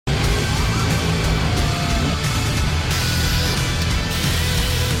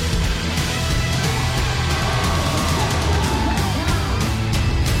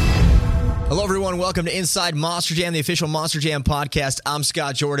everyone. Welcome to Inside Monster Jam, the official Monster Jam podcast. I'm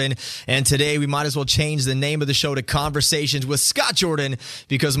Scott Jordan, and today we might as well change the name of the show to Conversations with Scott Jordan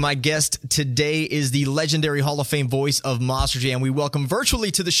because my guest today is the legendary Hall of Fame voice of Monster Jam. We welcome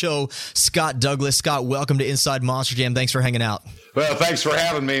virtually to the show Scott Douglas. Scott, welcome to Inside Monster Jam. Thanks for hanging out. Well, thanks for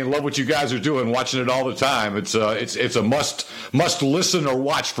having me. Love what you guys are doing, watching it all the time. It's a must listen or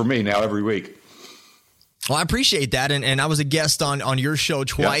watch for me now every week. Well, I appreciate that, and I was a guest on your show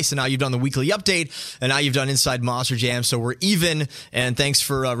twice, And now you've done the weekly update, and now you've done Inside Monster Jam, so we're even, and thanks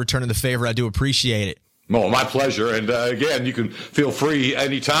for returning the favor. I do appreciate it. Oh, my pleasure, and again, you can feel free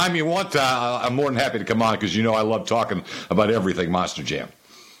anytime you want. I'm more than happy to come on because you know I love talking about everything Monster Jam.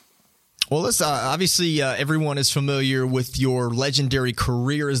 Well, let's obviously everyone is familiar with your legendary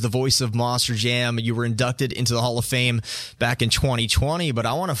career as the voice of Monster Jam. You were inducted into the Hall of Fame back in 2020, but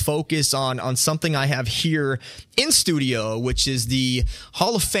I want to focus on something I have here in studio, which is the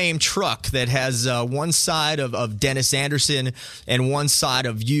Hall of Fame truck that has one side of Dennis Anderson and one side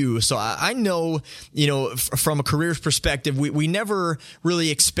of you. So I know, from a career perspective, we never really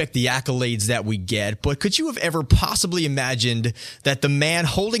expect the accolades that we get, but could you have ever possibly imagined that the man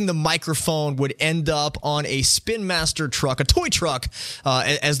holding the microphone would end up on a Spin Master truck, a toy truck,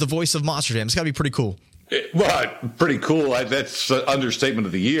 as the voice of Monster Jam? It's got to be pretty cool. Well, pretty cool. That's an understatement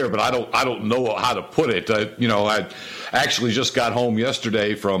of the year, but I don't know how to put it. I actually just got home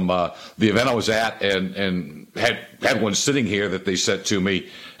yesterday from the event I was at, and had one sitting here that they sent to me,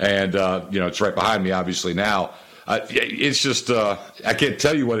 and it's right behind me, obviously now. It's just I can't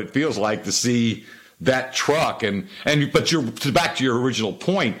tell you what it feels like to see that truck, but back to your original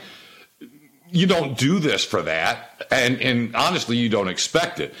point. You don't do this for that, and honestly, you don't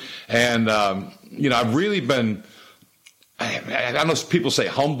expect it. And I've really been, I don't know if people say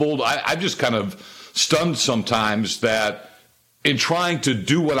humbled. I'm just kind of stunned sometimes that in trying to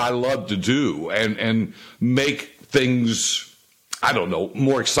do what I love to do and make things, I don't know,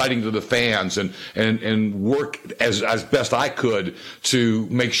 more exciting to the fans and work as best I could to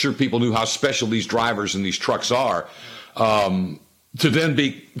make sure people knew how special these drivers and these trucks are. To then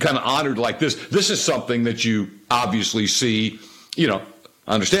be kind of honored like this. This is something that you obviously see, I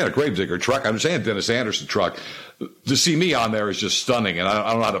understand a Gravedigger truck, I understand a Dennis Anderson truck. To see me on there is just stunning, and I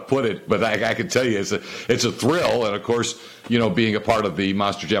don't know how to put it, but I can tell you it's a thrill. And of course, being a part of the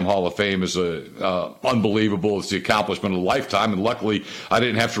Monster Jam Hall of Fame is unbelievable. It's the accomplishment of a lifetime, and luckily I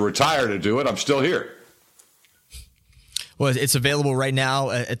didn't have to retire to do it. I'm still here. Well, it's available right now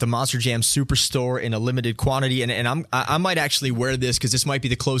at the Monster Jam Superstore in a limited quantity, and I might actually wear this because this might be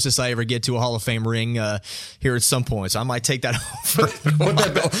the closest I ever get to a Hall of Fame ring here at some point. So I might take that over. Put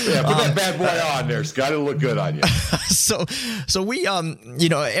that bad boy on there, Scott. It'll look good on you. So we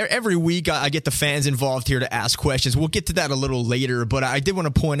every week I get the fans involved here to ask questions. We'll get to that a little later, but I did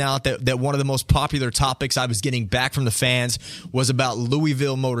want to point out that one of the most popular topics I was getting back from the fans was about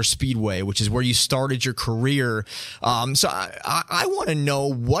Louisville Motor Speedway, which is where you started your career. So I want to know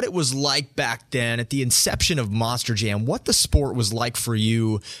what it was like back then at the inception of Monster Jam, what the sport was like for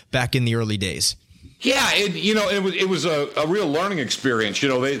you back in the early days. Yeah, it was a real learning experience.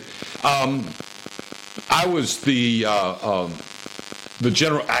 I was the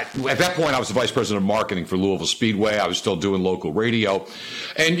general, at that point I was the vice president of marketing for Louisville Speedway. I was still doing local radio.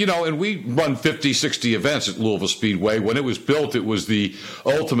 And, and we run 50, 60 events at Louisville Speedway. When it was built, it was the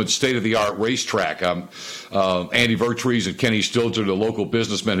ultimate state-of-the-art racetrack. Andy Vertrees and Kenny Stilter, the local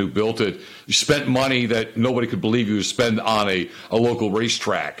businessmen who built it, spent money that nobody could believe you would spend on a local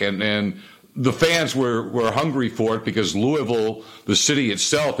racetrack. And the fans were hungry for it because Louisville, the city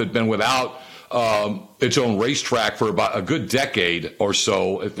itself, had been without its own racetrack for about a good decade or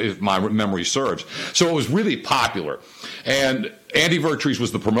so, if my memory serves. So it was really popular. And Andy Vertrees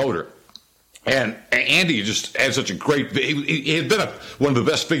was the promoter. And Andy just had such a great, he had been one of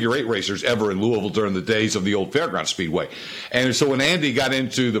the best figure eight racers ever in Louisville during the days of the old Fairground Speedway. And so when Andy got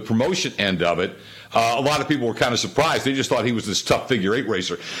into the promotion end of it, a lot of people were kind of surprised. They just thought he was this tough figure eight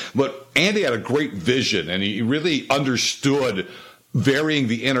racer. But Andy had a great vision, and he really understood varying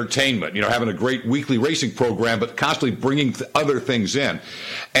the entertainment, having a great weekly racing program, but constantly bringing other things in.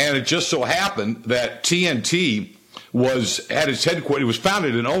 And it just so happened that TNT was at its headquarters. It was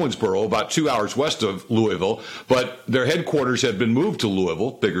founded in Owensboro, about 2 hours west of Louisville, but their headquarters had been moved to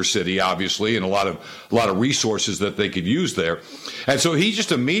Louisville, bigger city, obviously, and a lot of resources that they could use there. And so he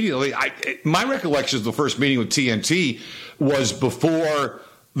just immediately, my recollection of the first meeting with TNT was before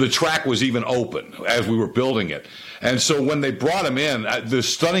the track was even open, as we were building it. And so when they brought him in, the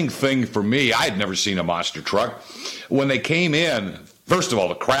stunning thing for me, I had never seen a monster truck. When they came in, first of all,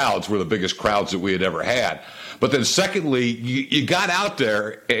 the crowds were the biggest crowds that we had ever had. But then secondly, you got out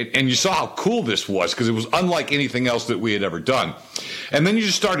there and you saw how cool this was, because it was unlike anything else that we had ever done. And then you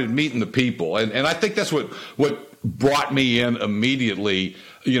just started meeting the people. And I think that's what brought me in immediately.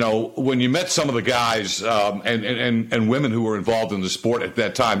 You know, when you met some of the guys and women who were involved in the sport at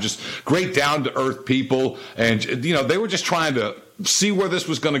that time, just great down-to-earth people. And, you know, they were just trying to see where this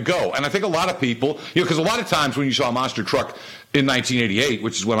was going to go. And I think a lot of people, you know, because a lot of times when you saw a monster truck in 1988,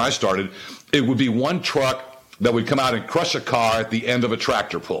 which is when I started, it would be one truck that would come out and crush a car at the end of a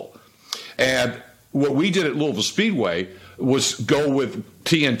tractor pull. And what we did at Louisville Speedway was go with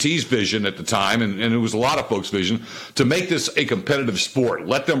TNT's vision at the time, and it was a lot of folks' vision, to make this a competitive sport.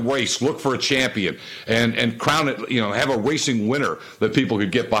 Let them race, look for a champion, and crown it, you know, have a racing winner that people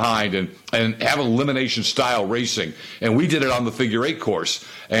could get behind, and have elimination style racing. And we did it on the figure 8 course.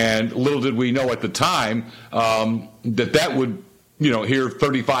 And little did we know at the time that would, you know, here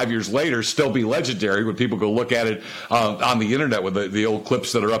 35 years later, still be legendary when people go look at it on the internet with the old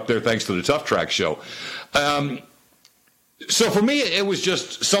clips that are up there thanks to the Tough Track show. So for me, it was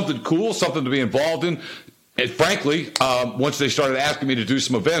just something cool, something to be involved in. And frankly, once they started asking me to do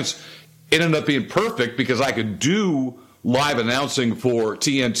some events, it ended up being perfect, because I could do live announcing for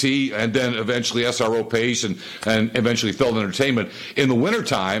TNT and then eventually SRO Pace and eventually Feld Entertainment in the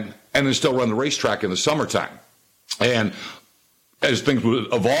wintertime, and then still run the racetrack in the summertime. And as things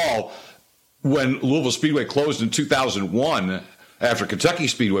would evolve, when Louisville Speedway closed in 2001, after Kentucky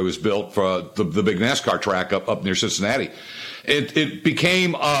Speedway was built for the big NASCAR track up near Cincinnati, it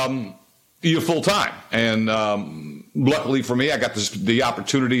became full time. And luckily for me, I got the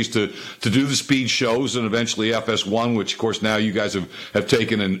opportunities to do the speed shows and eventually FS1, which of course now you guys have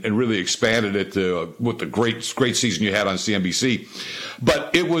taken and really expanded it to with the great season you had on CNBC.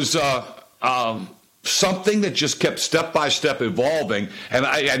 But it was something that just kept step by step evolving, and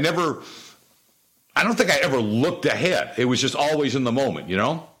I don't think I ever looked ahead. It was just always in the moment, you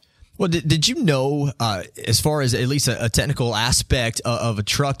know? Well, did you know, as far as at least a technical aspect of a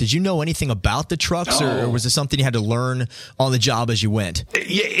truck, did you know anything about the trucks, or was it something you had to learn on the job as you went?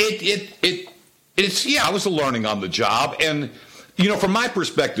 I was learning on the job. And, you know, from my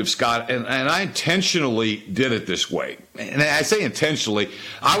perspective, Scott, and I intentionally did it this way. And I say intentionally,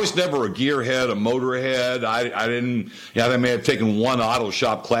 I was never a gearhead, a motorhead. I didn't, I may have taken one auto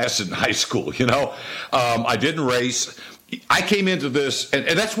shop class in high school, you know. I didn't race. I came into this,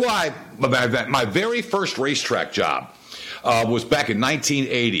 and that's why my very first racetrack job was back in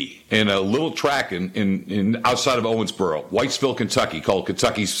 1980 in a little track in outside of Owensboro, Whitesville, Kentucky, called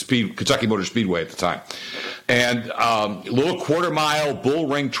Kentucky Motor Speedway at the time. And a little quarter-mile bull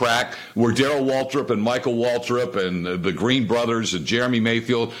ring track where Darrell Waltrip and Michael Waltrip and the Green brothers and Jeremy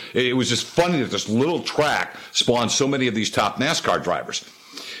Mayfield, it was just funny that this little track spawned so many of these top NASCAR drivers.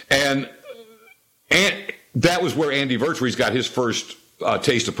 And that was where Andy Vertrees got his first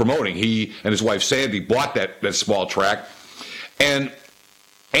taste of promoting. He and his wife Sandy bought that small track. And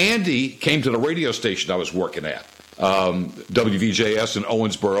Andy came to the radio station I was working at, WVJS in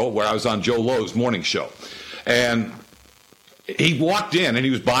Owensboro, where I was on Joe Lowe's morning show. And he walked in, and he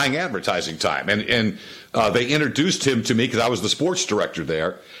was buying advertising time. And they introduced him to me because I was the sports director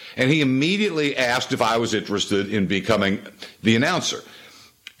there. And he immediately asked if I was interested in becoming the announcer.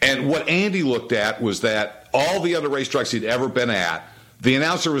 And what Andy looked at was that all the other racetracks he'd ever been at, the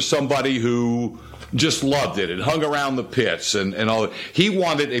announcer was somebody who just loved it and hung around the pits and all that. He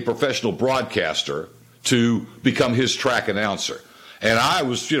wanted a professional broadcaster to become his track announcer. And I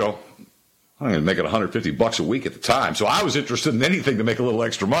was, I'm making $150 a week at the time. So I was interested in anything to make a little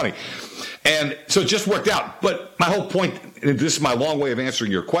extra money. And so it just worked out. But my whole point, and this is my long way of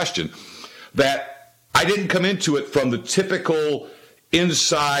answering your question, that I didn't come into it from the typical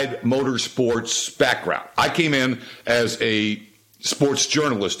inside motorsports background. I came in as a sports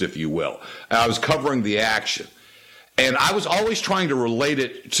journalist, if you will. I was covering the action. And I was always trying to relate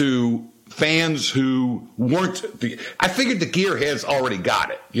it to fans who weren't I figured the gearheads already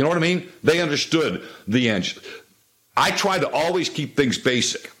got it. You know what I mean? They understood the engine. I tried to always keep things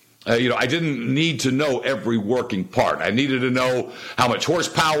basic. I didn't need to know every working part. I needed to know how much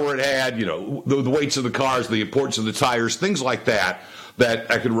horsepower it had, the weights of the cars, the importance of the tires, things like that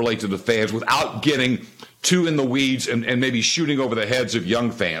I could relate to the fans without getting too in the weeds and maybe shooting over the heads of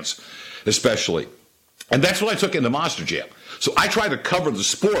young fans, especially. And that's what I took into Monster Jam. So I tried to cover the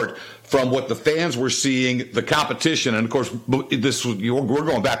sport from what the fans were seeing, the competition, and of course, we're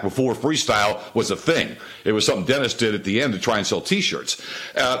going back before freestyle was a thing. It was something Dennis did at the end to try and sell T-shirts.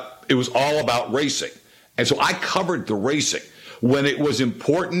 It was all about racing. And so I covered the racing. When it was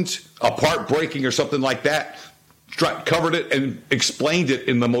important, a part breaking or something like that, covered it and explained it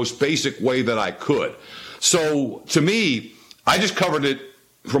in the most basic way that I could. So to me, I just covered it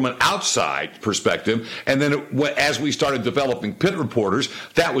from an outside perspective, and then as we started developing pit reporters,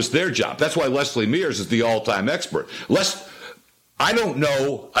 that was their job. That's why Leslie Mears is the all-time expert. I don't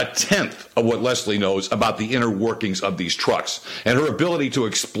know a tenth of what Leslie knows about the inner workings of these trucks, and her ability to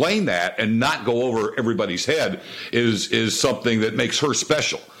explain that and not go over everybody's head is something that makes her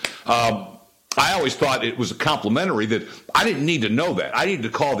special. I always thought it was complimentary that I didn't need to know that. I needed to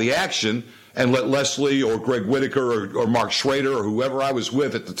call the action and let Leslie or Greg Whitaker or Mark Schrader or whoever I was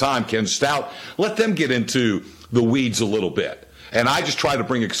with at the time, Ken Stout, let them get into the weeds a little bit. And I just try to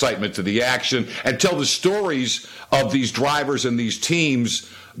bring excitement to the action and tell the stories of these drivers and these teams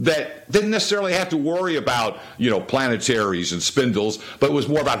that didn't necessarily have to worry about, planetaries and spindles, but it was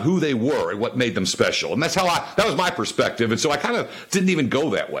more about who they were and what made them special. And that was my perspective. And so I kind of didn't even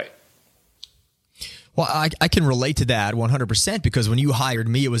go that way. Well, I can relate to that 100% because when you hired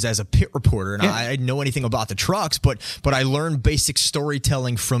me, it was as a pit reporter, and I didn't know anything about the trucks, but I learned basic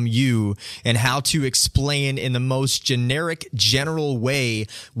storytelling from you and how to explain in the most generic, general way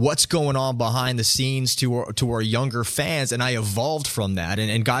what's going on behind the scenes to our younger fans, and I evolved from that.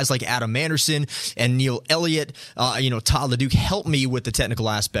 And guys like Adam Anderson and Neil Elliott, Todd LeDuc helped me with the technical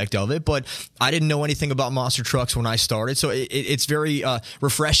aspect of it, but I didn't know anything about monster trucks when I started, so it's very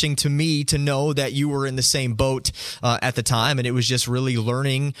refreshing to me to know that you were in the same boat at the time, and it was just really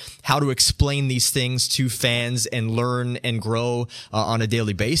learning how to explain these things to fans and learn and grow on a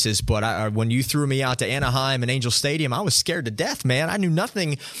daily basis. But when you threw me out to Anaheim and Angel Stadium, I was scared to death, man. I knew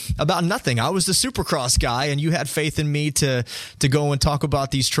nothing about nothing. I was the Supercross guy, and you had faith in me to go and talk about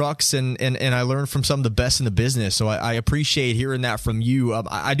these trucks, and I learned from some of the best in the business. So I appreciate hearing that from you.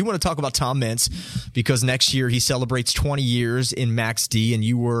 I do want to talk about Tom Meents because next year he celebrates 20 years in Max D, and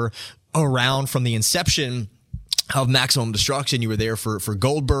you were around from the inception of Maximum Destruction. You were there for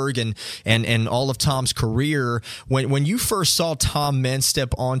Goldberg and all of Tom's career. When you first saw Tom Meents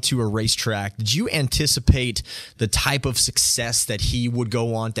step onto a racetrack, did you anticipate the type of success that he would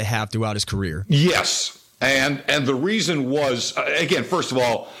go on to have throughout his career? Yes. And the reason was, again, first of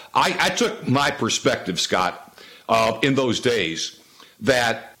all, I took my perspective, Scott, in those days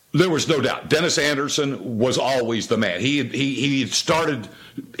that there was no doubt Dennis Anderson was always the man. He had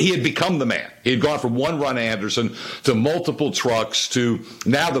become the man. He had gone from one run Anderson to multiple trucks to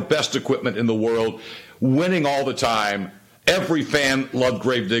now the best equipment in the world, winning all the time. Every fan loved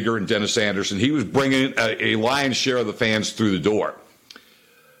Gravedigger and Dennis Anderson. He was bringing a lion's share of the fans through the door.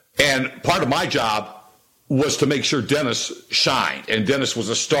 And part of my job was to make sure Dennis shined, and Dennis was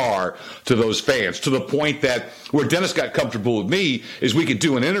a star to those fans, to the point that where Dennis got comfortable with me is we could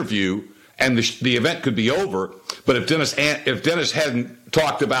do an interview and the event could be over, but if Dennis hadn't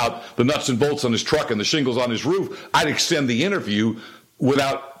talked about the nuts and bolts on his truck and the shingles on his roof, I'd extend the interview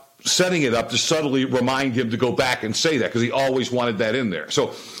without setting it up to subtly remind him to go back and say that, because he always wanted that in there.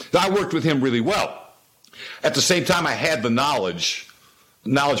 So I worked with him really well. At the same time, I had the knowledge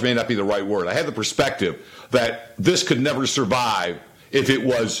may not be the right word. I had the perspective that this could never survive if it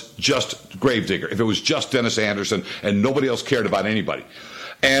was just Gravedigger, if it was just Dennis Anderson and nobody else cared about anybody.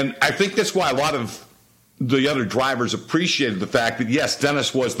 And I think that's why a lot of the other drivers appreciated the fact that, yes,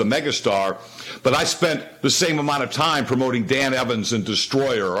 Dennis was the megastar, but I spent the same amount of time promoting Dan Evans and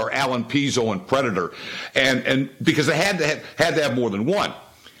Destroyer or Alan Pizzo and Predator, and because I had to have more than one.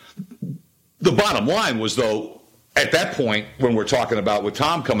 The bottom line was, though, at that point, when we're talking about with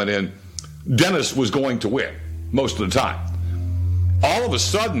Tom coming in, Dennis was going to win most of the time. All of a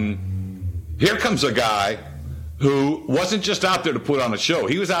sudden, here comes a guy who wasn't just out there to put on a show.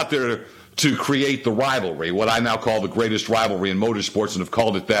 He was out there to create the rivalry, what I now call the greatest rivalry in motorsports, and have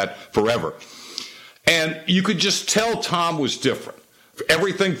called it that forever. And you could just tell Tom was different.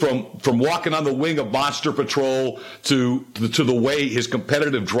 Everything from walking on the wing of Monster Patrol to the way his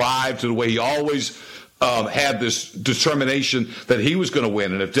competitive drive, to the way he always had this determination that he was going to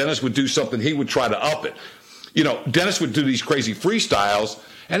win. And if Dennis would do something, he would try to up it. Dennis would do these crazy freestyles,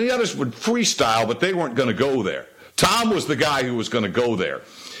 and the others would freestyle, but they weren't going to go there. Tom was the guy who was going to go there.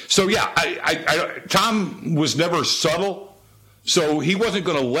 So, yeah, Tom was never subtle, so he wasn't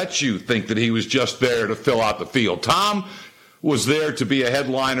going to let you think that he was just there to fill out the field. Tom was there to be a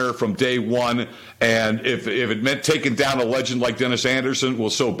headliner from day one, and if it meant taking down a legend like Dennis Anderson, well,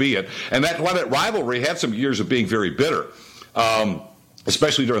 so be it. And that rivalry had some years of being very bitter,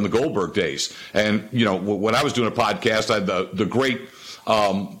 especially during the Goldberg days. And, when I was doing a podcast, I had the great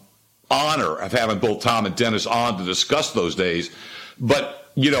honor of having both Tom and Dennis on to discuss those days. But,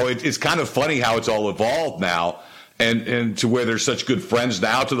 it's kind of funny how it's all evolved now. and to where they're such good friends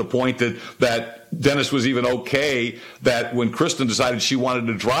now, to the point that Dennis was even okay that when Kristen decided she wanted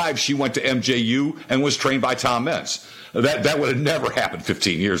to drive, she went to MJU and was trained by Tom Meents. That would have never happened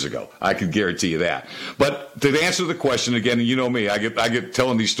 15 years ago. I can guarantee you that. But to answer the question again, you know me, I get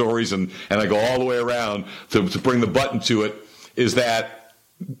telling these stories and I go all the way around to bring the button to it, is that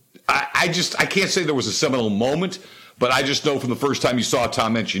I can't say there was a seminal moment, but I just know from the first time you saw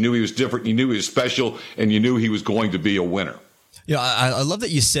Tom Meents, you knew he was different, you knew he was special, and you knew he was going to be a winner. You know, I love that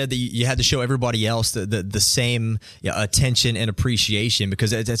you said that you had to show everybody else the same attention and appreciation,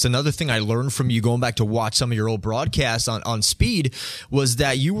 because that's another thing I learned from you going back to watch some of your old broadcasts on Speed, was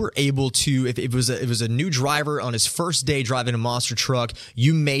that you were able to, if it was a new driver on his first day driving a monster truck,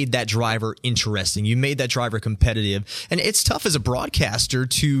 you made that driver interesting. You made that driver competitive. And it's tough as a broadcaster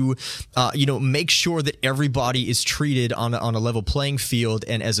to, make sure that everybody is treated on a level playing field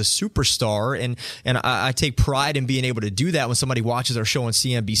and as a superstar. And I take pride in being able to do that when somebody watches our show on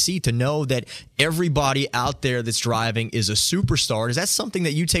CNBC, to know that everybody out there that's driving is a superstar. Is that something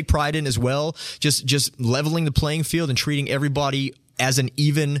that you take pride in as well? Just leveling the playing field and treating everybody as an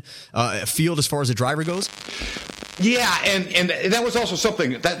even field as far as the driver goes? Yeah, and that was also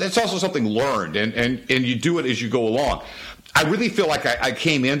something that's also something learned, and you do it as you go along. I really feel like I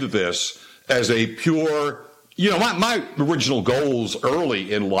came into this as a pure, my original goals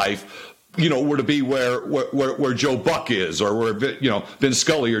early in life, were to be where Joe Buck is, or where, Vin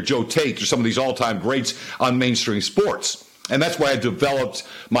Scully or Joe Tate or some of these all-time greats on mainstream sports. And that's why I developed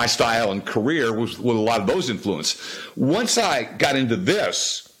my style and career with a lot of those influence. Once I got into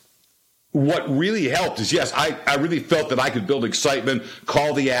this, what really helped is, yes, I really felt that I could build excitement,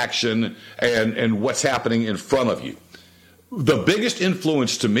 call the action, and what's happening in front of you. The biggest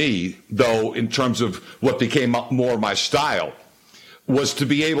influence to me, though, in terms of what became more my style, was to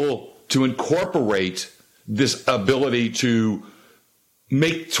be able to incorporate this ability to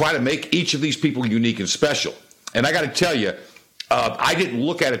try to make each of these people unique and special. And I got to tell you, I didn't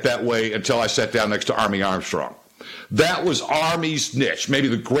look at it that way until I sat down next to Army Armstrong. That was Army's niche, maybe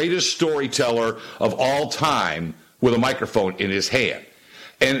the greatest storyteller of all time with a microphone in his hand.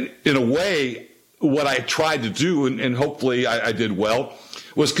 And in a way, what I tried to do, and hopefully I did well,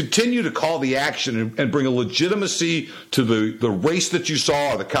 was continue to call the action and bring a legitimacy to the race that you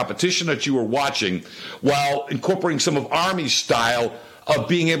saw, or the competition that you were watching, while incorporating some of Army's style of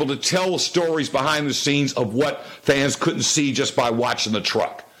being able to tell stories behind the scenes of what fans couldn't see just by watching the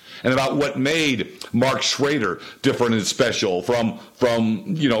truck, and about what made Mark Schrader different and special from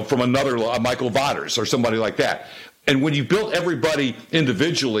another Michael Vodders or somebody like that. And when you built everybody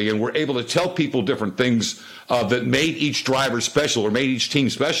individually and were able to tell people different things that made each driver special or made each team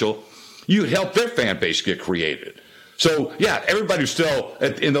special, you helped their fan base get created. So, yeah, everybody still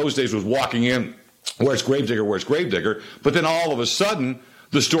in those days was walking in, where's Gravedigger, where's Gravedigger? But then all of a sudden,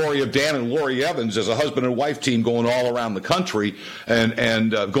 the story of Dan and Lori Evans as a husband and wife team going all around the country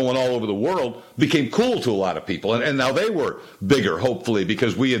and going all over the world became cool to a lot of people. And now they were bigger, hopefully,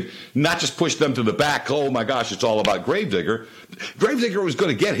 because we had not just pushed them to the back, oh my gosh, it's all about Gravedigger. Gravedigger was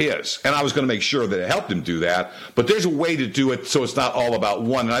going to get his, and I was going to make sure that it helped him do that. But there's a way to do it so it's not all about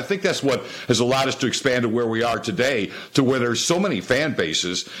one. And I think that's what has allowed us to expand to where we are today, to where there's so many fan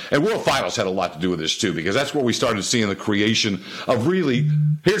bases. And World Finals had a lot to do with this, too, because that's where we started seeing the creation of really,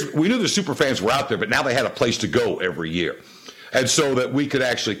 we knew the super fans were out there, but now they had a place to go every year. And so that we could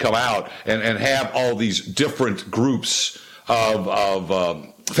actually come out and have all these different groups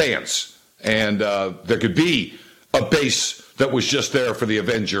of fans. And there could be a base that was just there for the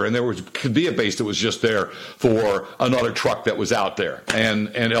Avenger, and could be a base that was just there for another truck that was out there,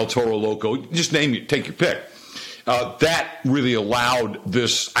 and El Toro Loco, just name it, take your pick. That really allowed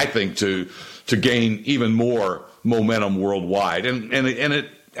this, I think, to gain even more momentum worldwide. And it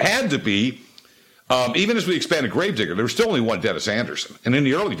had to be, even as we expanded Gravedigger, there was still only one Dennis Anderson. And in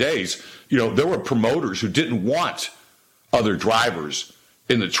the early days, there were promoters who didn't want other drivers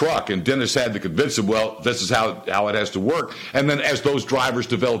in the truck, and Dennis had to convince them, well, this is how it has to work. And then as those drivers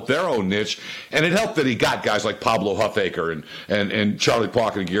developed their own niche, and it helped that he got guys like Pablo Huffaker and Charlie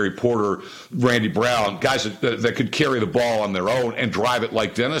Plotkin and Gary Porter, Randy Brown, guys that could carry the ball on their own and drive it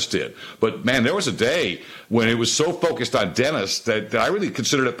like Dennis did. But, man, there was a day when it was so focused on Dennis that I really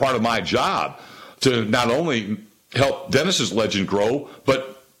considered it part of my job to not only help Dennis's legend grow,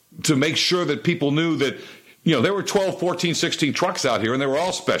 but to make sure that people knew that there were 12, 14, 16 trucks out here, and they were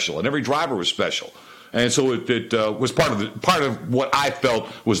all special, and every driver was special. And so it was part of what I felt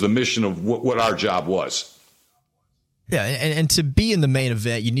was the mission of what our job was. Yeah, and to be in the main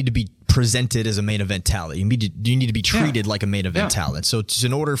event, you need to be presented as a main event talent. You need to be treated like a main event talent. So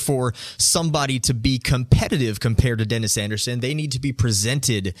in order for somebody to be competitive compared to Dennis Anderson, they need to be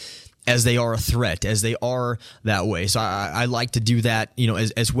presented as they are a threat, as they are that way. So I like to do that,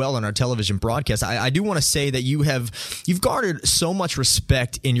 as well on our television broadcast. I do want to say that you've garnered so much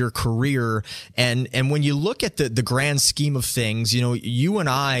respect in your career, and when you look at the grand scheme of things, you and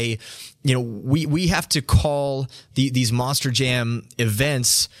I, we have to call these Monster Jam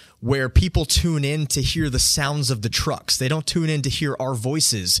events where people tune in to hear the sounds of the trucks. They don't tune in to hear our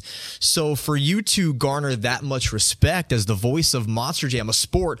voices. So for you to garner that much respect as the voice of Monster Jam, a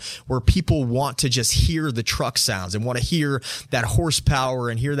sport where people want to just hear the truck sounds and want to hear that horsepower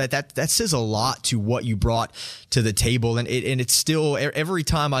and hear that says a lot to what you brought to the table. And it's still, every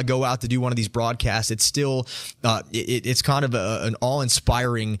time I go out to do one of these broadcasts, it's still, it's kind of an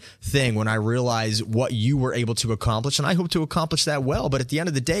awe-inspiring thing when I realize what you were able to accomplish. And I hope to accomplish that well. But at the end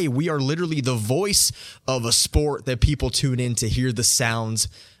of the day, we are literally the voice of a sport that people tune in to hear the sounds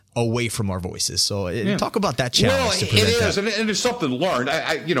away from our voices. So talk about that challenge. Well, it is, and it's something learned.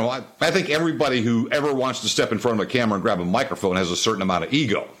 I think everybody who ever wants to step in front of a camera and grab a microphone has a certain amount of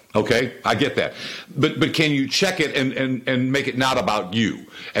ego. Okay, I get that, but can you check it and make it not about you?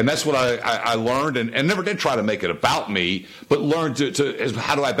 And that's what I learned, and never did try to make it about me, but learned to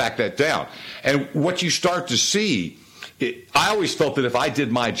how do I back that down? And what you start to see, I always felt that if I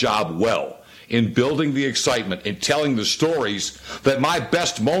did my job well in building the excitement and telling the stories, that my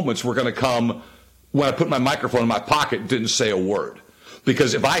best moments were going to come when I put my microphone in my pocket and didn't say a word.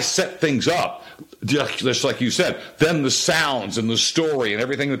 Because if I set things up, just like you said, then the sounds and the story and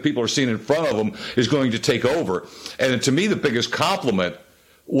everything that people are seeing in front of them is going to take over. And to me, the biggest compliment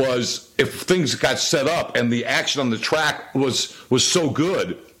was if things got set up and the action on the track was so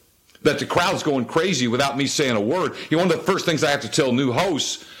good that the crowd's going crazy without me saying a word. One of the first things I have to tell new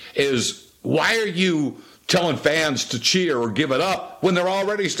hosts is, why are you telling fans to cheer or give it up when they're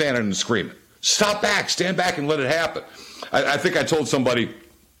already standing and screaming? Stand back and let it happen. I think I told somebody,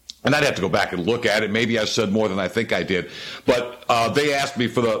 and I'd have to go back and look at it. Maybe I said more than I think I did. But they asked me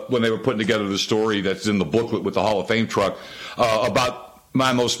when they were putting together the story that's in the booklet with the Hall of Fame truck about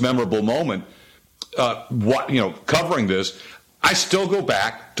my most memorable moment, covering this. I still go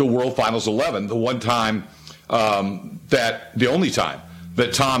back to World Finals 11, the one time the only time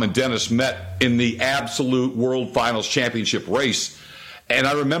that Tom and Dennis met in the absolute World Finals championship race. And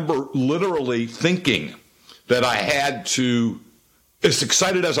I remember literally thinking that I had to, as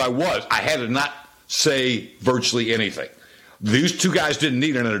excited as I was, I had to not say virtually anything. These two guys didn't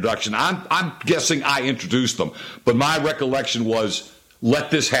need an introduction. I'm guessing I introduced them. But my recollection was,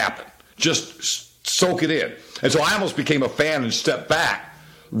 let this happen. Just soak it in. And so I almost became a fan and stepped back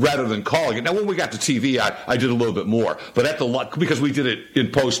rather than calling it. Now, when we got to TV, I did a little bit more. But because we did it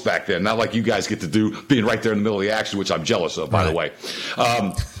in post back then, not like you guys get to do being right there in the middle of the action, which I'm jealous of, by the way.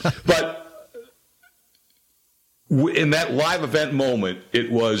 But in that live event moment,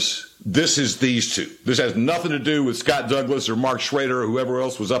 it was, this is these two. This has nothing to do with Scott Douglas or Mark Schrader or whoever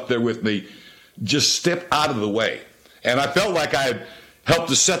else was up there with me. Just step out of the way. And I felt like I had helped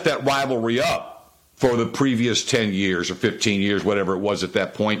to set that rivalry up for the previous 10 years or 15 years, whatever it was at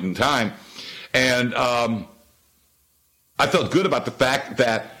that point in time. And I felt good about the fact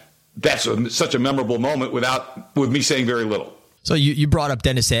that that's such a memorable moment with me saying very little. So you brought up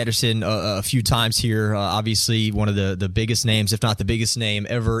Dennis Anderson a few times here, obviously one of the biggest names, if not the biggest name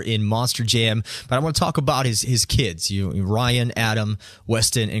ever in Monster Jam. But I want to talk about his kids, Ryan, Adam,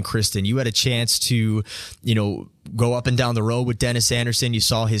 Weston, and Kristen. You had a chance to, go up and down the road with Dennis Anderson. You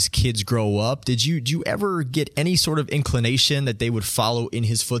saw his kids grow up. Did you ever get any sort of inclination that they would follow in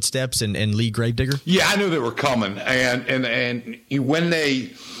his footsteps and lead Gravedigger? Yeah, I knew they were coming. And when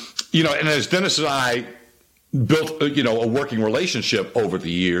they, and as Dennis and I built, a working relationship over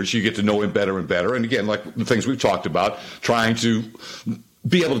the years, you get to know him better and better. And again, like the things we've talked about, trying to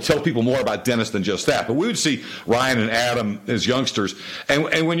be able to tell people more about Dennis than just that. But we would see Ryan and Adam as youngsters.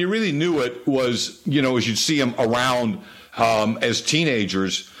 And when you really knew it was, as you'd see them around as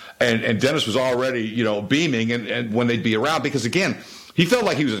teenagers, and Dennis was already, beaming and when they'd be around, because again, he felt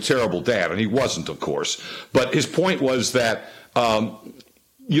like he was a terrible dad, and he wasn't, of course. But his point was that,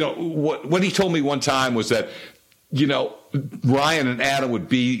 what he told me one time was that, Ryan and Adam would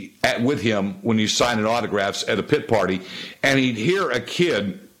be with him when he's signing autographs at a pit party, and he'd hear a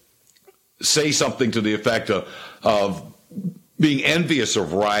kid say something to the effect of being envious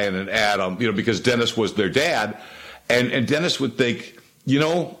of Ryan and Adam, because Dennis was their dad, and Dennis would think,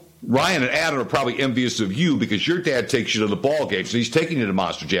 Ryan and Adam are probably envious of you because your dad takes you to the ball games, and he's taking you to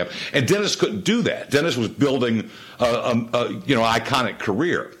Monster Jam. And Dennis couldn't do that. Dennis was building, iconic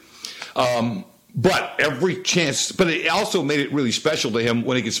career. But every chance, but it also made it really special to him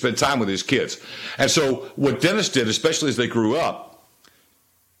when he could spend time with his kids. And so what Dennis did, especially as they grew up,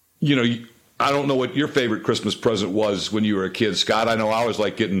 I don't know what your favorite Christmas present was when you were a kid, Scott. I know I was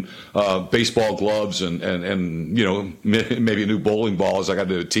like getting baseball gloves and maybe a new bowling ball as I got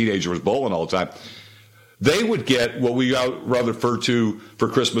to a teenager, was bowling all the time. They would get what we rather refer to for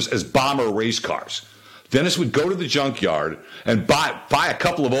Christmas as bomber race cars. Dennis would go to the junkyard and buy a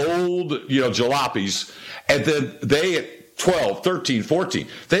couple of old, jalopies, and then they at 12, 13, 14,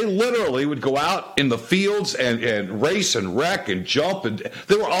 they literally would go out in the fields and race and wreck and jump, and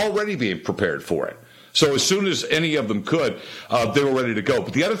they were already being prepared for it. So as soon as any of them could, they were ready to go.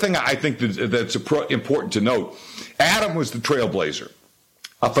 But the other thing I think that's important to note, Adam was the trailblazer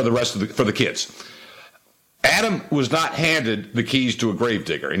for the kids. Adam was not handed the keys to a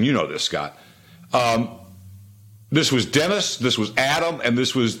gravedigger, and you know this, Scott. This was Dennis, this was Adam, and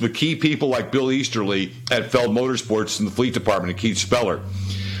this was the key people like Bill Easterly at Feld Motorsports in the fleet department and Keith Speller.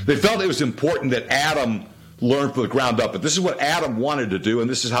 They felt it was important that Adam learn from the ground up, but this is what Adam wanted to do, and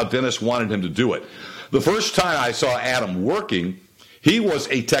this is how Dennis wanted him to do it. The first time I saw Adam working, he was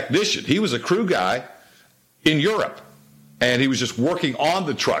a technician. He was a crew guy in Europe, and he was just working on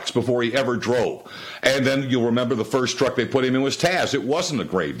the trucks before he ever drove. And then you'll remember the first truck they put him in was Taz. It wasn't a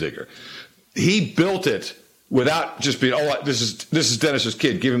gravedigger. He built it without just being, this is Dennis's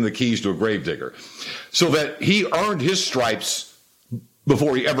kid, give him the keys to a gravedigger. So that he earned his stripes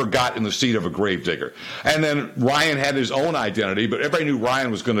before he ever got in the seat of a gravedigger. And then Ryan had his own identity, but everybody knew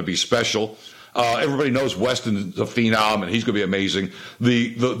Ryan was going to be special. Everybody knows Weston's a phenom, and he's going to be amazing.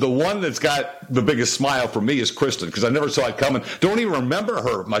 The one that's got the biggest smile for me is Kristen, because I never saw it coming. Don't even remember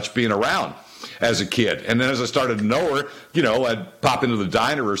her much being around as a kid. And then as I started to know her, I'd pop into the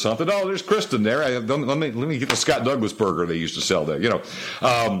diner or something. Oh, there's Kristen there. Let me get the Scott Douglas burger they used to sell there,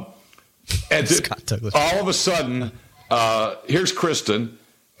 And Scott Douglas. All of a sudden, here's Kristen,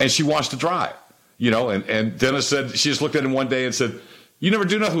 and she wants to drive, and Dennis said, she just looked at him one day and said, "You never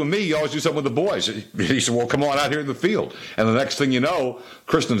do nothing with me. You always do something with the boys." He said, "Well, come on out here in the field." And the next thing you know,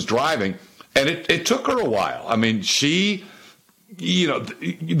 Kristen's driving. And it took her a while. I mean,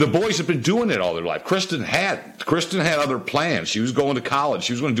 the boys have been doing it all their life. Kristen had other plans. She was going to college.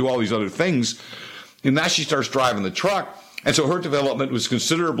 She was going to do all these other things. And now she starts driving the truck. And so her development was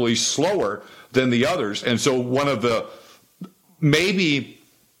considerably slower than the others. And so one of the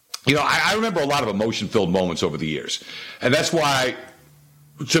I remember a lot of emotion-filled moments over the years. And that's why,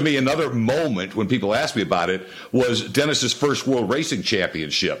 to me, another moment when people ask me about it was Dennis's first World Racing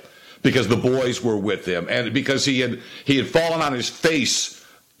Championship, because the boys were with him and because he had fallen on his face,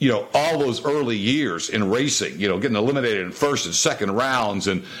 all those early years in racing, getting eliminated in first and second rounds,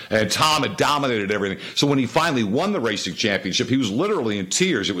 and Tom had dominated everything. So when he finally won the racing championship, he was literally in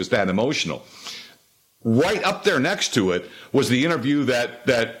tears. It was that emotional. Right up there next to it was the interview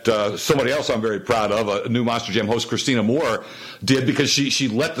that somebody else I'm very proud of, a new Monster Jam host, Christina Moore, did, because she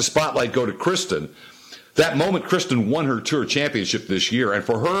let the spotlight go to Kristen. That moment, Kristen won her tour championship this year, and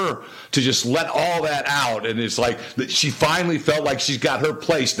for her to just let all that out, and it's like she finally felt like she's got her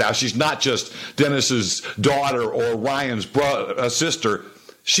place now. She's not just Dennis's daughter or Ryan's sister.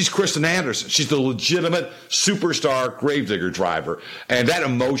 She's Kristen Anderson. She's the legitimate superstar gravedigger driver. And that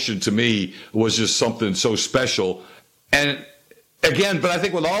emotion to me was just something so special. And again, but I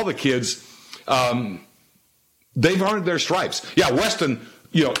think with all the kids, they've earned their stripes. Yeah, Weston,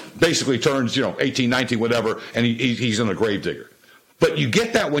 basically turns, 18, 19, whatever, and he's in a gravedigger. But you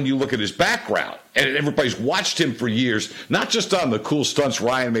get that when you look at his background, and everybody's watched him for years, not just on the cool stunts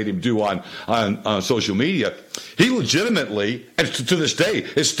Ryan made him do on social media. He legitimately, and to this day,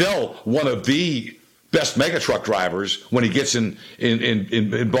 is still one of the best mega truck drivers when he gets in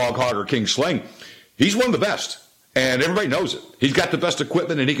Bog Hog or King Sling. He's one of the best, and everybody knows it. He's got the best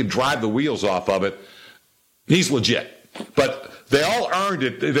equipment, and he can drive the wheels off of it. He's legit. But they all earned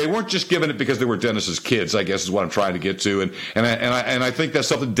it. They weren't just given it because they were Dennis's kids, I guess is what I'm trying to get to. And I think that's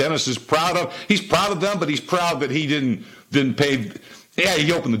something Dennis is proud of. He's proud of them, but he's proud that he didn't pay. Yeah,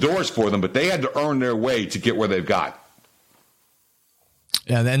 he opened the doors for them, but they had to earn their way to get where they've got.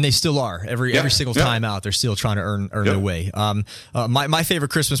 Yeah, and they still are. Every single time out, they're still trying to earn their way. My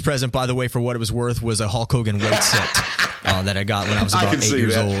favorite Christmas present, by the way, for what it was worth, was a Hulk Hogan weight set that I got when I was about 8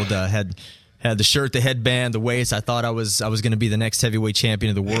 years old. Had the shirt, the headband, the weights. I thought I was going to be the next heavyweight champion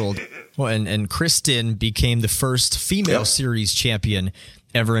of the world. Well, and Kristen became the first female series champion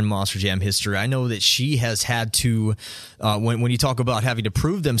ever in Monster Jam history. I know that she has had to, when you talk about having to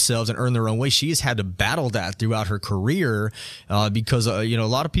prove themselves and earn their own way, she has had to battle that throughout her career because, a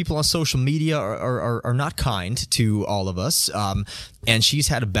lot of people on social media are not kind to all of us. And she's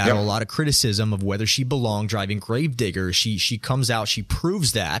had to battle a lot of criticism of whether she belonged driving Gravedigger. She comes out, she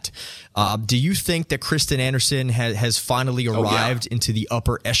proves that. Do you think that Kristen Anderson has finally arrived into the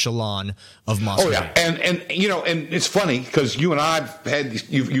upper echelon of Monster Jam? And it's funny because you and I've had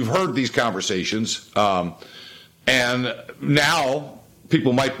you've heard these conversations, and now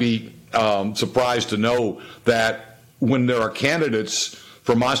people might be surprised to know that when there are candidates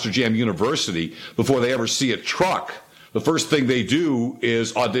for Monster Jam University, before they ever see a truck, the first thing they do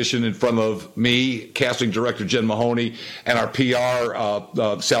is audition in front of me, casting director Jen Mahoney, and our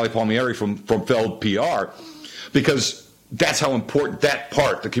PR, Sally Palmieri from Feld PR, because that's how important that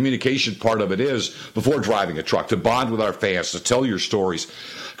part, the communication part of it is before driving a truck, to bond with our fans, to tell your stories.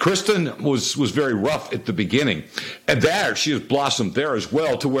 Kristen was very rough at the beginning, and she has blossomed there as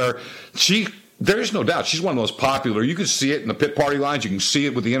well, to where there's no doubt she's one of the most popular. You can see it in the pit party lines. You can see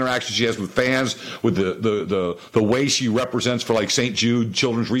it with the interactions she has with fans, with the way she represents for like St. Jude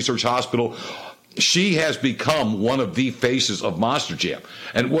Children's Research Hospital. She has become one of the faces of Monster Jam.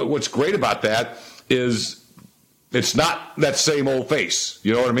 And what's great about that is it's not that same old face.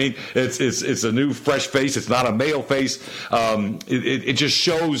 You know what I mean? It's a new, fresh face. It's not a male face. It just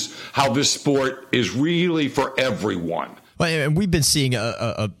shows how this sport is really for everyone. Well, we've been seeing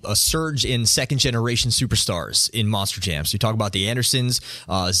a surge in second-generation superstars in Monster Jam. So you talk about the Andersons,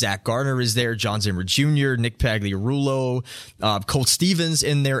 Zach Gardner is there, John Zimmer Jr., Nick Pagliarulo, Colt Stevens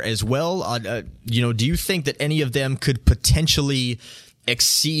in there as well. Do you think that any of them could potentially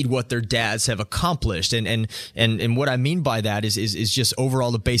exceed what their dads have accomplished? And what I mean by that is just overall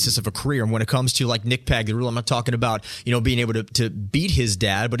the basis of a career. And when it comes to like Nick Pagliarulo, I'm not talking about, being able to beat his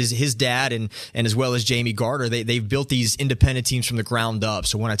dad, but his dad and as well as Jamie Gardner, they've built these independent teams from the ground up.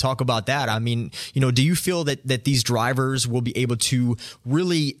 So when I talk about that, I mean, do you feel that these drivers will be able to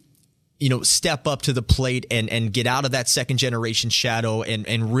really step up to the plate and get out of that second generation shadow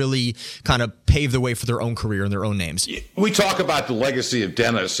and really kind of pave the way for their own career and their own names? We talk about the legacy of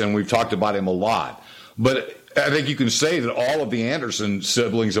Dennis, and we've talked about him a lot, but I think you can say that all of the Anderson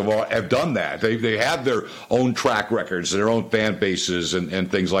siblings have done that. They have their own track records, their own fan bases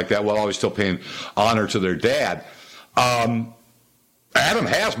and things like that, while always still paying honor to their dad. Adam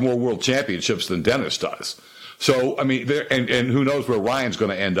has more world championships than Dennis does. So, I mean, and who knows where Ryan's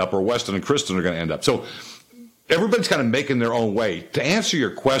going to end up, or Weston and Kristen are going to end up. So everybody's kind of making their own way. To answer your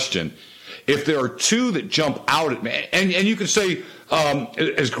question, if there are two that jump out at me, and you can say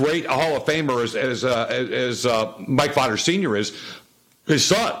as great a Hall of Famer as Mike Fodder Sr. is, his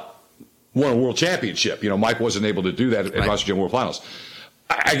son won a world championship. Mike wasn't able to do that at Monster Jam World Finals.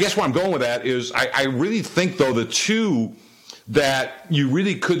 I guess where I'm going with that is I really think, though, the two that you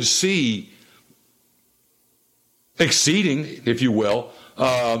really could see exceeding, if you will,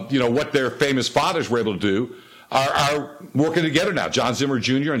 what their famous fathers were able to do, are working together now. John Zimmer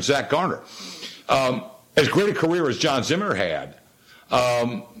Jr. and Zach Gardner. As great a career as John Zimmer had,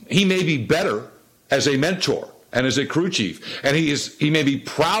 he may be better as a mentor and as a crew chief, and he may be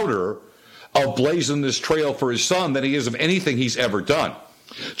prouder of blazing this trail for his son than he is of anything he's ever done.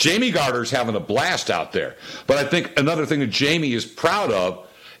 Jamie Gardner's having a blast out there, but I think another thing that Jamie is proud of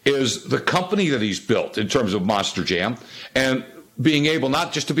is the company that he's built in terms of Monster Jam, and being able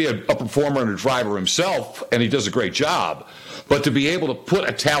not just to be a performer and a driver himself, and he does a great job, but to be able to put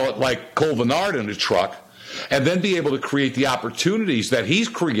a talent like Cole Vennard in a truck and then be able to create the opportunities that he's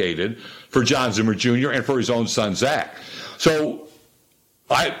created for John Zimmer Jr. and for his own son, Zach. So,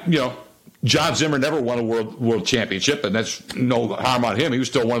 John Zimmer never won a world championship, and that's no harm on him. He was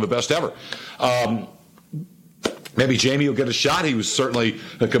still one of the best ever. Maybe Jamie will get a shot. He was certainly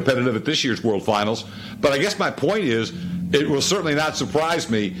competitive at this year's World Finals. But I guess my point is, it will certainly not surprise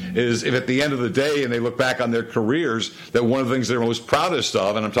me is if at the end of the day, and they look back on their careers, that one of the things they're most proudest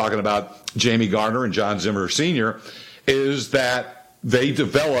of, and I'm talking about Jamie Gardner and John Zimmer Sr., is that they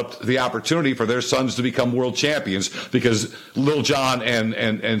developed the opportunity for their sons to become world champions, because Lil John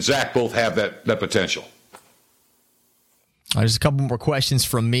and Zach both have that potential. There's a couple more questions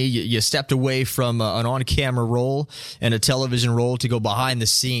from me. You stepped away from an on-camera role and a television role to go behind the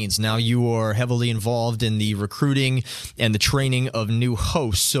scenes. Now you are heavily involved in the recruiting and the training of new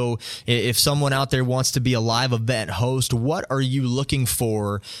hosts. So if someone out there wants to be a live event host, what are you looking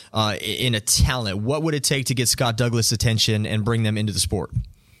for in a talent? What would it take to get Scott Douglas' attention and bring them into the sport?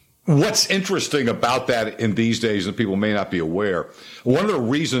 What's interesting about that in these days, and people may not be aware, one of the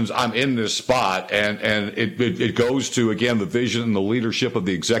reasons I'm in this spot, and it goes to, again, the vision and the leadership of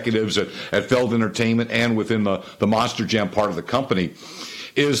the executives at Feld Entertainment and within the Monster Jam part of the company,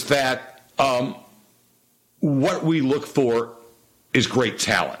 is that what we look for is great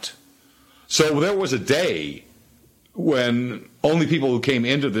talent. So there was a day when only people who came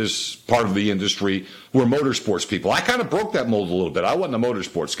into this part of the industry were motorsports people. I kind of broke that mold a little bit. I wasn't a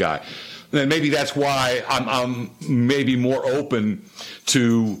motorsports guy. And maybe that's why I'm maybe more open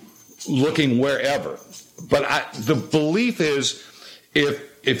to looking wherever. But the belief is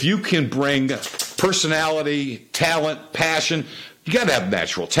if you can bring personality, talent, passion, you got to have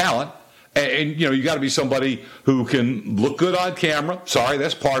natural talent. And you got to be somebody who can look good on camera. Sorry,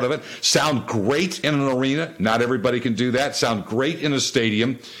 that's part of it. Sound great in an arena. Not everybody can do that. Sound great in a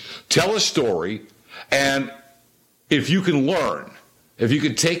stadium. Tell a story. And if you can learn, if you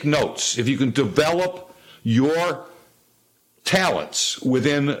can take notes, if you can develop your talents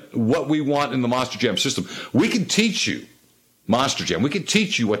within what we want in the Monster Jam system, we can teach you Monster Jam. We can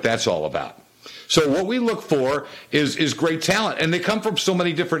teach you what that's all about. So what we look for is great talent, and they come from so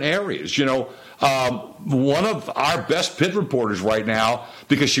many different areas. One of our best pit reporters right now,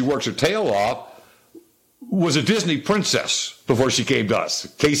 because she works her tail off, was a Disney princess before she came to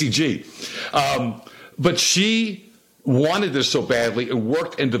us, Casey G. But she wanted this so badly and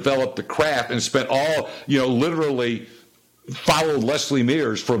worked and developed the craft and spent literally followed Leslie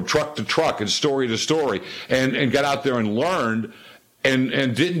Mears from truck to truck and story to story and got out there and learned. And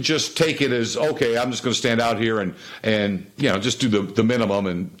didn't just take it as, okay, I'm just going to stand out here and just do the minimum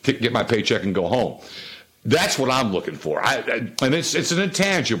and get my paycheck and go home. That's what I'm looking for. And it's an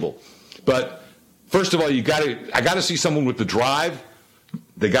intangible. But first of all, I got to see someone with the drive.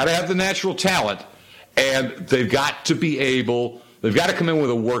 They got to have the natural talent, and they've got to come in with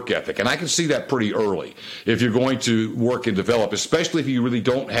a work ethic. And I can see that pretty early if you're going to work and develop, especially if you really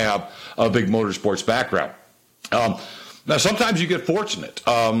don't have a big motorsports background. Now, sometimes you get fortunate.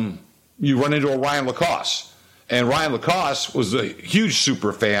 You run into a Ryan Lacoste. And Ryan Lacoste was a huge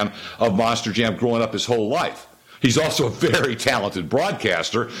super fan of Monster Jam growing up his whole life. He's also a very talented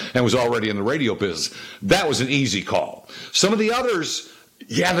broadcaster and was already in the radio business. That was an easy call. Some of the others,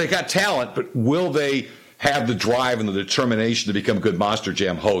 yeah, they got talent, but will they have the drive and the determination to become good Monster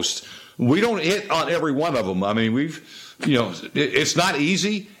Jam hosts? We don't hit on every one of them. I mean, it's not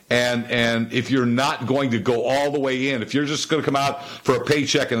easy. And if you're not going to go all the way in, if you're just going to come out for a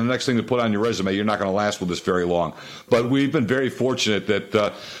paycheck and the next thing to put on your resume, you're not going to last with us very long. But we've been very fortunate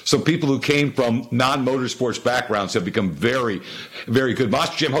that some people who came from non-motorsports backgrounds have become very, very good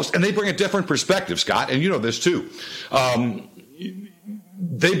Monster Jam hosts, and they bring a different perspective, Scott, and you know this too.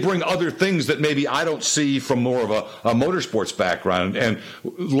 They bring other things that maybe I don't see from more of a motorsports background. And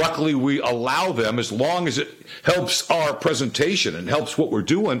luckily we allow them, as long as it helps our presentation and helps what we're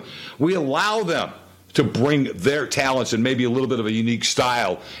doing, we allow them to bring their talents and maybe a little bit of a unique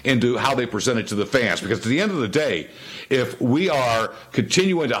style into how they present it to the fans. Because at the end of the day, if we are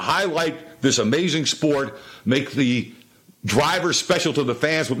continuing to highlight this amazing sport, make the drivers special to the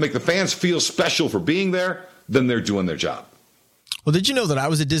fans, but make the fans feel special for being there, then they're doing their job. Well, did you know that I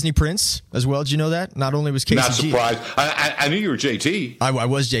was a Disney prince as well? Did you know that? Not only was Casey Not surprised. I knew you were JT. I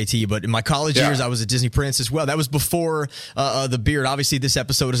was JT, but in my college years, I was a Disney prince as well. That was before the beard. Obviously, this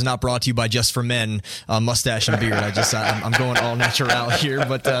episode is not brought to you by Just for Men, mustache and beard. I'm going all natural here.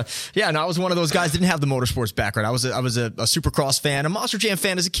 But I was one of those guys. Didn't have the motorsports background. I was a Supercross fan, a Monster Jam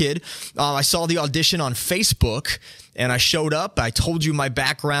fan as a kid. I saw the audition on Facebook. And I showed up. I told you my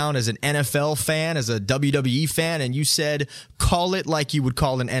background as an NFL fan, as a WWE fan, and you said, call it like you would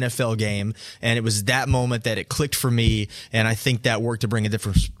call an NFL game. And it was that moment that it clicked for me, and I think that worked to bring a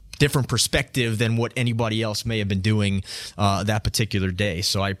different perspective than what anybody else may have been doing that particular day.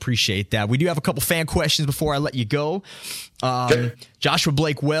 So I appreciate that. We do have a couple fan questions before I let you go. Joshua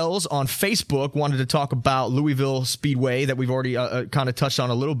Blake Wells on Facebook wanted to talk about Louisville Speedway that we've already kind of touched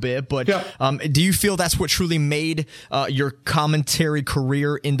on a little bit. But do you feel that's what truly made your commentary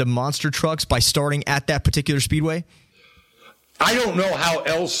career into monster trucks by starting at that particular speedway? I don't know how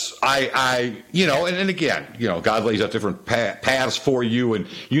else and again, God lays out different paths for you, and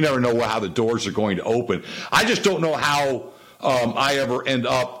you never know how the doors are going to open. I just don't know how I ever end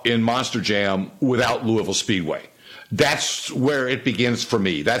up in Monster Jam without Louisville Speedway. That's where it begins for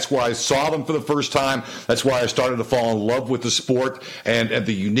me. That's where I saw them for the first time. That's why I started to fall in love with the sport and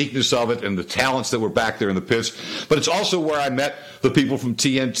the uniqueness of it and the talents that were back there in the pits. But it's also where I met the people from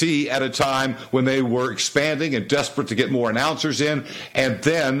TNT at a time when they were expanding and desperate to get more announcers in, and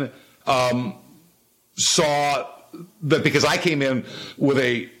then saw that because I came in with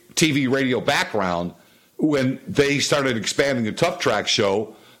a TV radio background, when they started expanding the Tough Track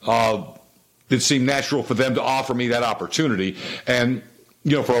show, it seemed natural for them to offer me that opportunity. And,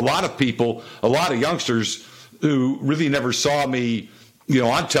 for a lot of people, a lot of youngsters who really never saw me,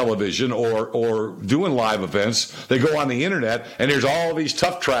 on television or doing live events, they go on the internet and there's all these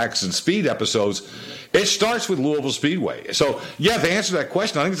Tough Tracks and Speed episodes. It starts with Louisville Speedway. So, to answer that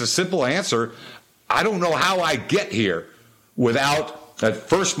question, I think it's a simple answer. I don't know how I get here without that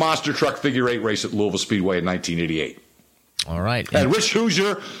first monster truck figure 8 race at Louisville Speedway in 1988. All right. And Rich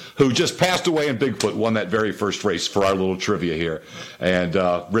Hoosier, who just passed away in Bigfoot, won that very first race for our little trivia here. And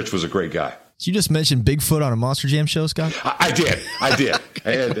Rich was a great guy. Did you just mention Bigfoot on a Monster Jam show, Scott? I did.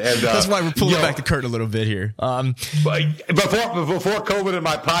 And that's why we're pulling back the curtain a little bit here. Before COVID and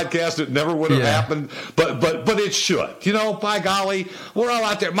my podcast, it never would have happened, but it should. By golly, we're all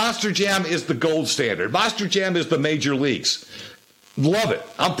out there. Monster Jam is the gold standard. Monster Jam is the major leagues. Love it.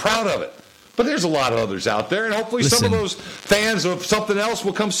 I'm proud of it. But there's a lot of others out there, and hopefully some of those fans of something else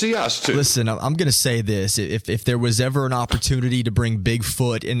will come see us, too. Listen, I'm going to say this. If there was ever an opportunity to bring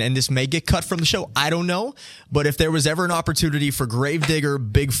Bigfoot, and this may get cut from the show, I don't know, but if there was ever an opportunity for Gravedigger,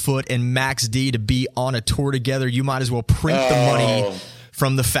 Bigfoot, and Max D to be on a tour together, you might as well print the money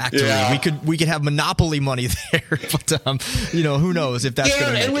from the factory. Yeah. We could have monopoly money there, but who knows if that's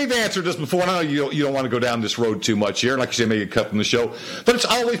going to and we've answered this before. And I know you don't want to go down this road too much here, like you say, make it cut from the show. But it's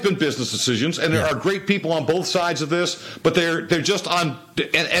always been business decisions, and there are great people on both sides of this. But they're just on,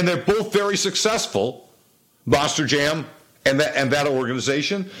 and they're both very successful. Monster Jam and that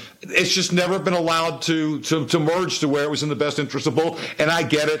organization. It's just never been allowed to merge to where it was in the best interest of both. And I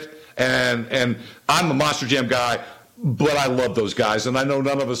get it, and I'm a Monster Jam guy. But I love those guys, and I know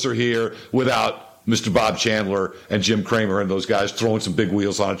none of us are here without Mr. Bob Chandler and Jim Kramer and those guys throwing some big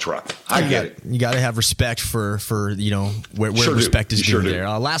wheels on a truck. I get it. You got to have respect for where respect is due there.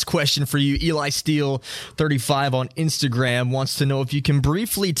 Last question for you. Eli Steele, 35 on Instagram, wants to know if you can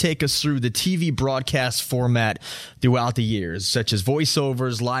briefly take us through the TV broadcast format throughout the years, such as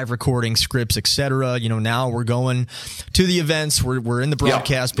voiceovers, live recording, scripts, etc. Now we're going to the events. We're in the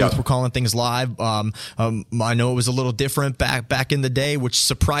broadcast booth. We're calling things live. I know it was a little different back in the day, which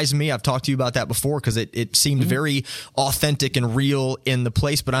surprised me. I've talked to you about that before, because it seemed very authentic and real in the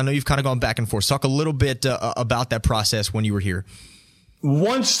place, but I know you've kind of gone back and forth. Talk a little bit about that process when you were here.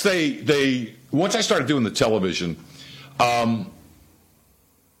 Once once I started doing the television,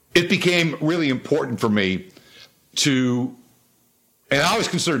 it became really important for me to, and I always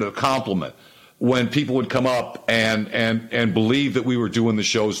considered it a compliment when people would come up and believe that we were doing the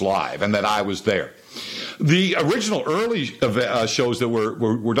shows live and that I was there. The original early shows that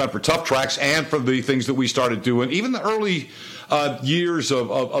were done for Tough Tracks and for the things that we started doing, even the early years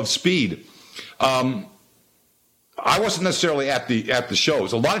of Speed, I wasn't necessarily at the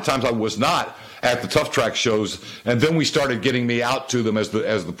shows. A lot of times I was not at the Tough Track shows, and then we started getting me out to them as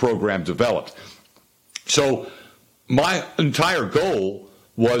the program developed. So my entire goal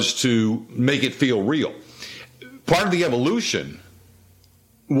was to make it feel real. Part of the evolution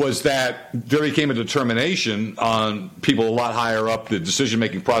was that there became a determination on people a lot higher up the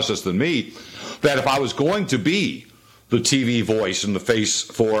decision-making process than me, that if I was going to be the TV voice and the face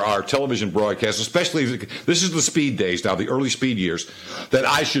for our television broadcast, especially, this is the Speed days now, the early Speed years, that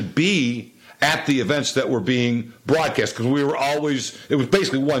I should be at the events that were being broadcast, because it was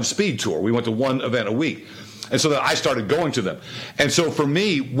basically one Speed tour. We went to one event a week. And so that I started going to them. And so for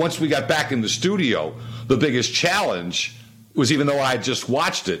me, once we got back in the studio, the biggest challenge was, even though I had just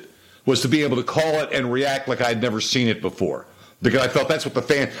watched it, was to be able to call it and react like I had never seen it before. Because I felt that's what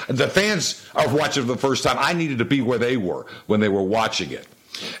the fans are watching for the first time. I needed to be where they were when they were watching it.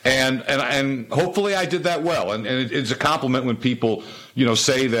 And hopefully I did that well. And it's a compliment when people,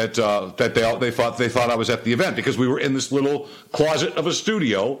 say that they thought I was at the event, because we were in this little closet of a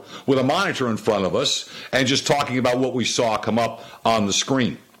studio with a monitor in front of us and just talking about what we saw come up on the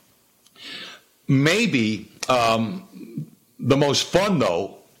screen. Maybe the most fun,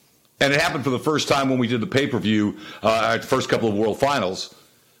 though, and it happened for the first time when we did the pay-per-view at the first couple of World Finals,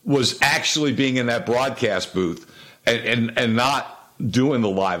 was actually being in that broadcast booth and not doing the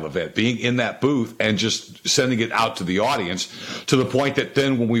live event, being in that booth and just sending it out to the audience, to the point that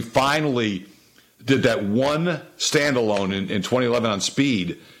then when we finally did that one standalone in 2011 on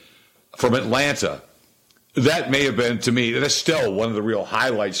Speed from Atlanta, that may have been, to me, that's still one of the real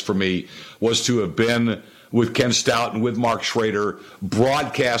highlights for me, was to have been with Ken Stout and with Mark Schrader,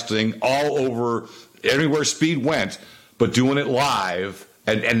 broadcasting all over, everywhere Speed went, but doing it live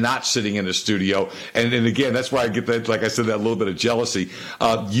and not sitting in the studio. And again, that's why I get that, like I said, that little bit of jealousy.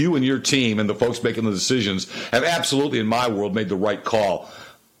 You and your team and the folks making the decisions have absolutely, in my world, made the right call.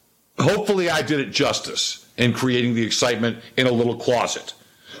 hopefully I did it justice in creating the excitement in a little closet.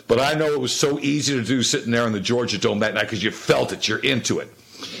 But I know it was so easy to do sitting there in the Georgia Dome that night because you felt it, you're into it.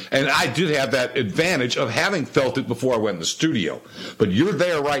 And I did have that advantage of having felt it before I went in the studio. But you're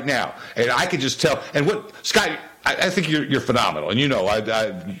there right now, and I could just tell. And what, Scott, I think you're phenomenal, and you know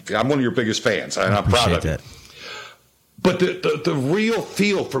I'm one of your biggest fans, and I'm proud of it. But the real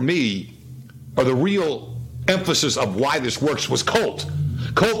feel for me, or the real emphasis of why this works, was Colt.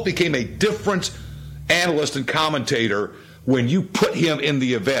 Colt became a different analyst and commentator when you put him in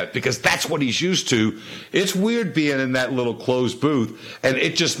the event, because that's what he's used to. It's weird being in that little closed booth, and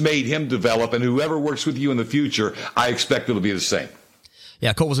it just made him develop, and whoever works with you in the future, I expect it'll be the same.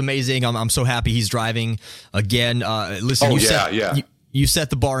 Yeah, Colt was amazing. I'm so happy he's driving again. Listen, you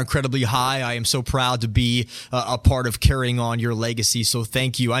set the bar incredibly high. I am so proud to be a part of carrying on your legacy. So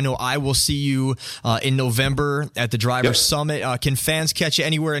thank you. I know I will see you in November at the Drivers Summit. Can fans catch you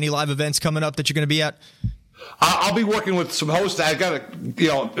anywhere? Any live events coming up that you're going to be at? I'll be working with some hosts. I got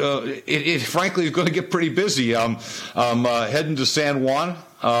to, it frankly is going to get pretty busy. I'm heading to San Juan.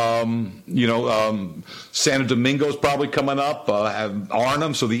 Santo Domingo's probably coming up.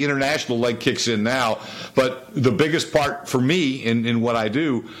 Arnhem, so the international leg kicks in now. But the biggest part for me in what I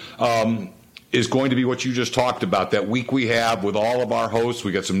do is going to be what you just talked about, that week we have with all of our hosts.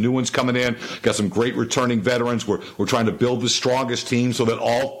 We got some new ones coming in, got some great returning veterans. We're trying to build the strongest team so that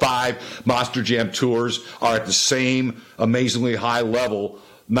all 5 Monster Jam tours are at the same amazingly high level,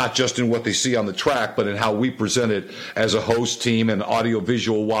 not just in what they see on the track, but in how we present it as a host team and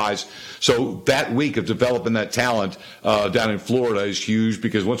audio-visual wise. So that week of developing that talent down in Florida is huge,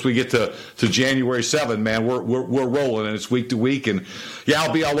 because once we get to January 7th, man, we're rolling, and it's week to week. And yeah,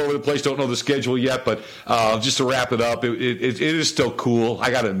 I'll be all over the place. Don't know the schedule yet, but just to wrap it up, it is still cool.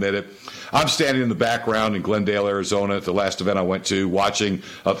 I got to admit it. I'm standing in the background in Glendale, Arizona at the last event I went to, watching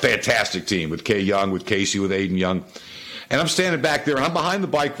a fantastic team with Kay Young, with Casey, with Aiden Young. And I'm standing back there, and I'm behind the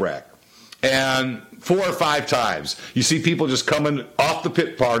bike rack. And 4 or 5 times, you see people just coming off the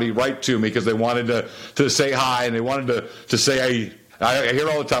pit party right to me because they wanted to say hi, and they wanted to say, I hear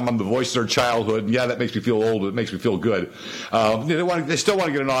all the time I'm the voice of their childhood. And yeah, that makes me feel old, but it makes me feel good. They still want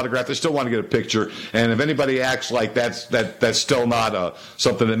to get an autograph. They still want to get a picture. And if anybody acts like that's still not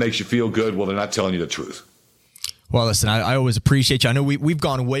something that makes you feel good, well, they're not telling you the truth. Well, listen, I always appreciate you. I know we've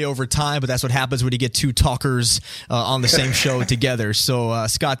gone way over time, but that's what happens when you get 2 talkers on the same show together. So,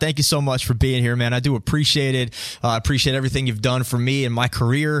 Scott, thank you so much for being here, man. I do appreciate it. I appreciate everything you've done for me and my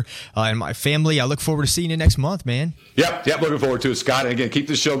career and my family. I look forward to seeing you next month, man. Yep, looking forward to it, Scott. And again, keep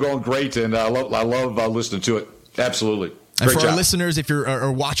this show going great, and I love listening to it. Absolutely. And for our listeners, if you're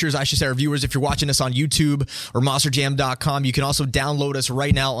or watchers, I should say, our viewers, if you're watching us on YouTube or monsterjam.com, you can also download us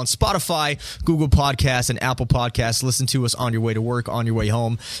right now on Spotify, Google Podcasts, and Apple Podcasts. Listen to us on your way to work, on your way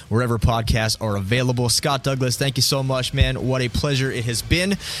home, wherever podcasts are available. Scott Douglas, thank you so much, man. What a pleasure it has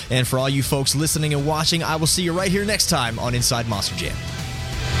been. And for all you folks listening and watching, I will see you right here next time on Inside Monster Jam.